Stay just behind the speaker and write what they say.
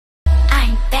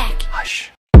I'm back.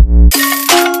 Hush.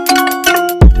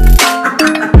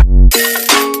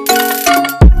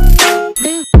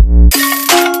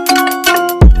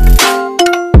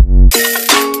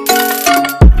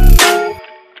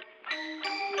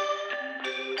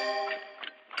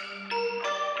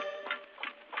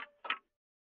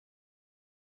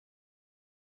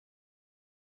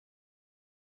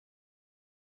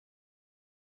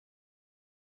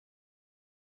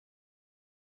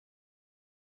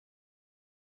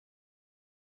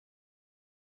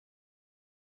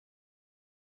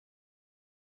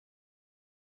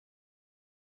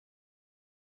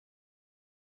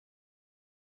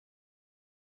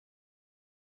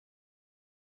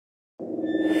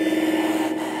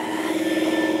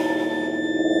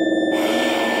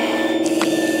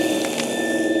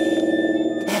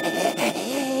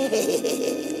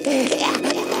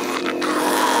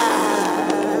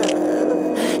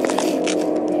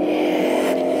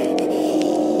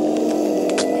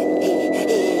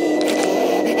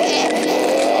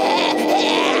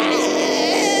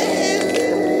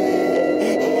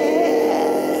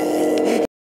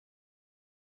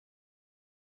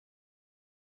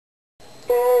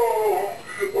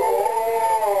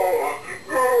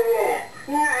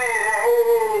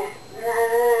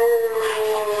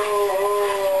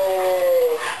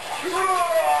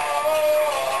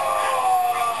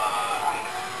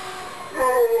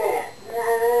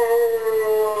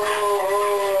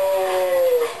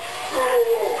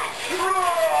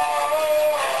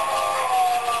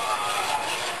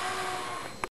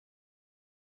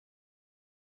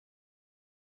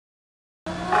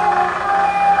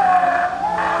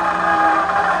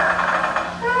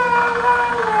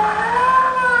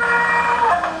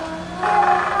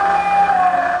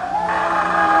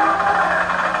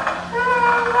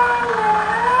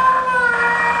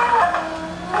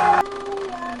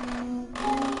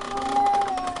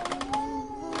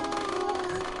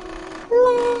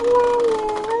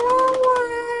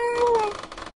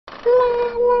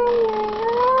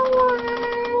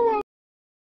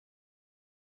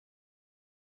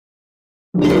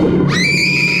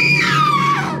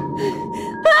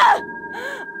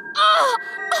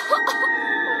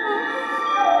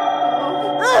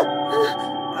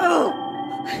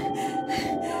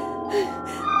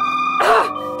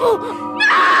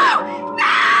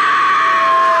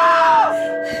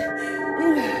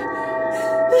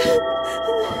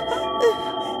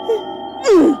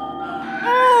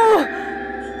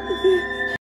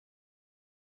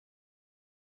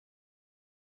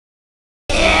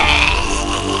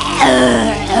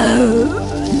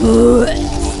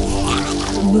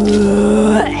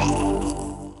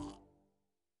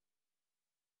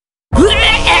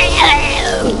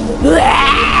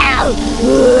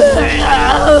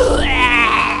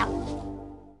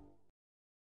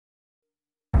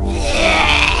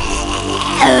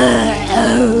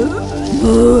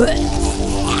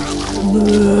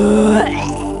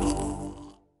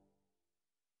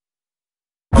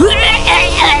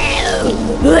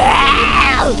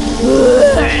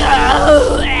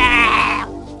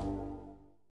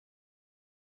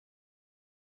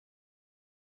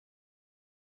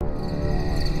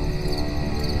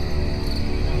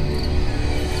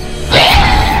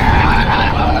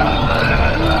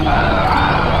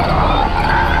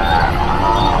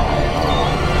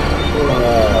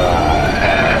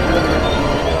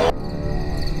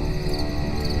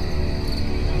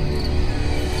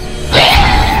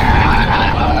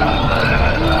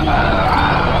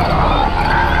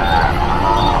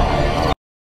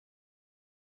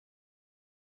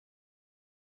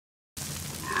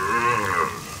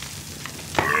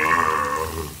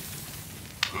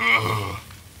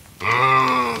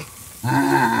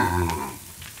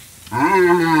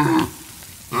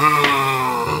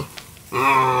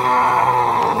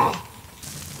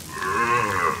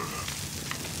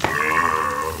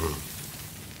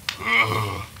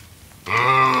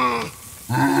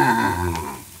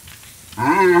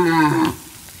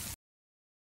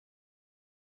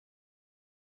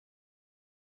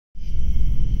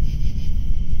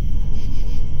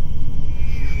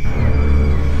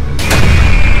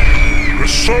 The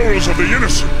souls of the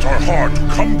innocent are hard to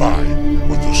come by,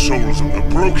 but the souls of the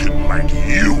broken, like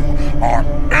you, are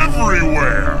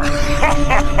everywhere!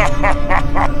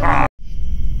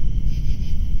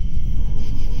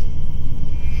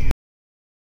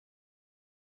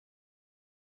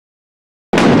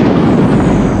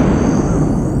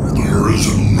 There is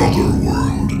another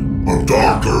world, a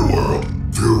darker world,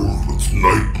 filled with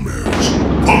nightmares.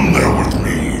 Come there with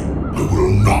me. I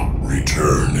will not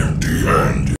return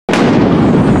empty-handed.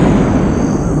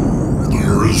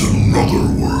 There is another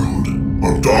world,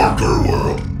 a A darker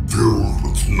world filled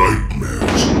with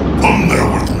nightmares. Come there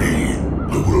with me.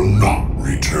 I will not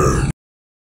return.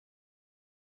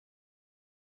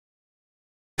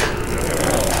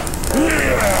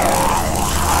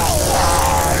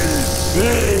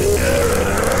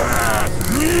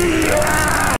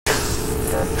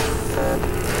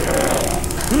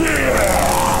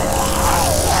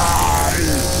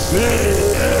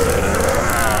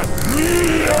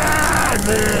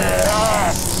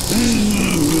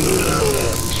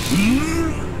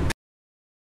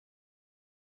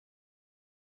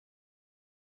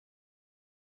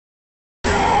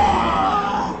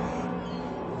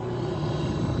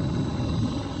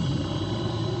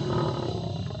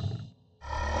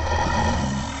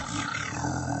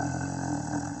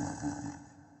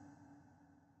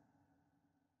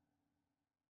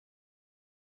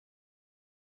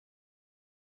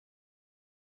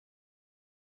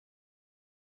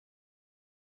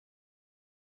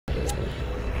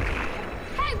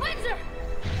 Hey, Windsor!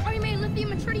 Are you made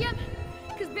lithium and tritium?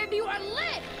 Because baby, you are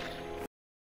lit!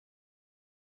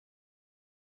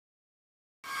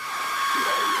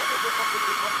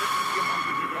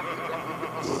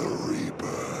 The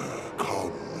Reaper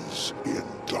comes in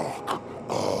dark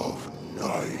of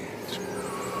night.